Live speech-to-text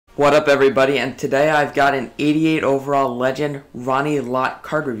What up, everybody? And today I've got an 88 overall legend Ronnie Lott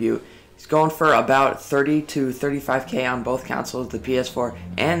card review. He's going for about 30 to 35k on both consoles, the PS4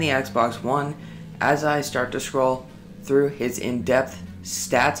 and the Xbox One. As I start to scroll through his in-depth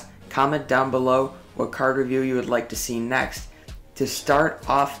stats, comment down below what card review you would like to see next. To start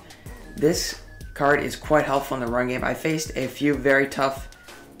off, this card is quite helpful in the run game. I faced a few very tough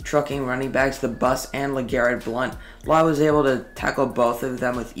trucking running backs, the Bus and LeGarrette Blount. Lott was able to tackle both of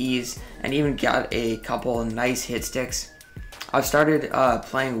them with ease and even got a couple nice hit sticks. I've started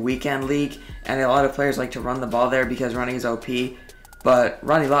playing Weekend League, and a lot of players like to run the ball there because running is OP, but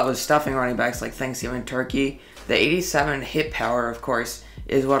Ronnie Lott was stuffing running backs like Thanksgiving turkey. The 87 hit power, of course,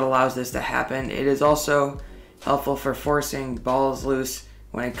 is what allows this to happen. It is also helpful for forcing balls loose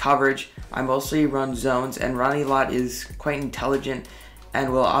when in coverage. I mostly run zones, and Ronnie Lott is quite intelligent and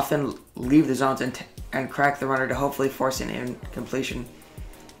will often leave the zones and crack the runner to hopefully force an incompletion.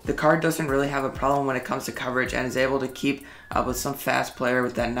 The card doesn't really have a problem when it comes to coverage and is able to keep up with some fast player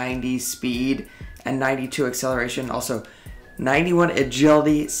with that 90 speed and 92 acceleration. Also, 91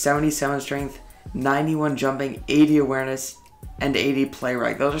 agility, 77 strength, 91 jumping, 80 awareness, and 80 play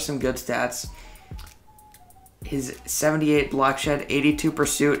rec. Those are some good stats. His 78 block shed, 82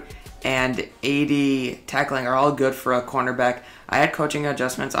 pursuit, and 80 tackling are all good for a cornerback. I had coaching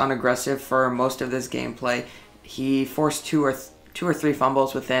adjustments on aggressive for most of this gameplay. He forced two or three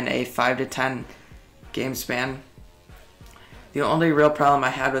fumbles within a 5 to 10 game span. The only real problem I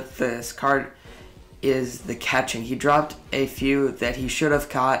had with this card is the catching. He dropped a few that he should have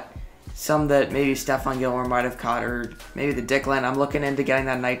caught, some that maybe Stephon Gilmore might have caught, or maybe the Dick Lane. I'm looking into getting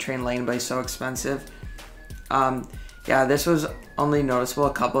that Night Train Lane, but he's so expensive. Yeah, this was only noticeable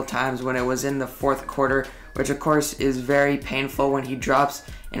a couple of times when it was in the fourth quarter, which of course is very painful when he drops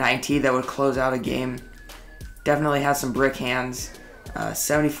an IT that would close out a game. Definitely has some brick hands.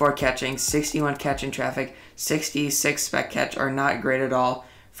 74 catching, 61 catch in traffic, 66 spec catch are not great at all.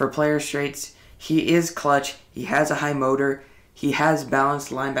 For player traits, he is clutch, he has a high motor, he has balanced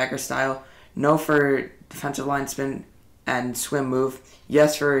linebacker style, no for defensive line spin and swim move,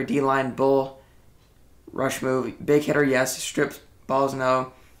 yes for D-line bull rush move, big hitter yes, strip balls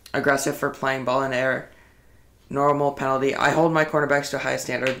no, aggressive for playing ball in air, normal penalty. I hold my cornerbacks to a high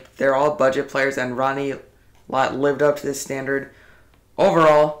standard. They're all budget players, and Ronnie Lott lived up to this standard.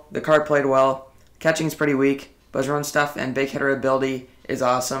 Overall, the card played well. Catching's pretty weak, but his run stuff and big hitter ability is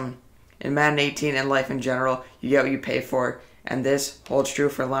awesome. In Madden 18 and life in general, you get what you pay for, and this holds true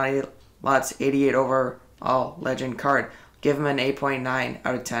for Ronnie Lott's 88 overall legend card. Give him an 8.9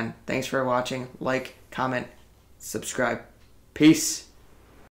 out of 10. Thanks for watching. Like, comment, subscribe. Peace.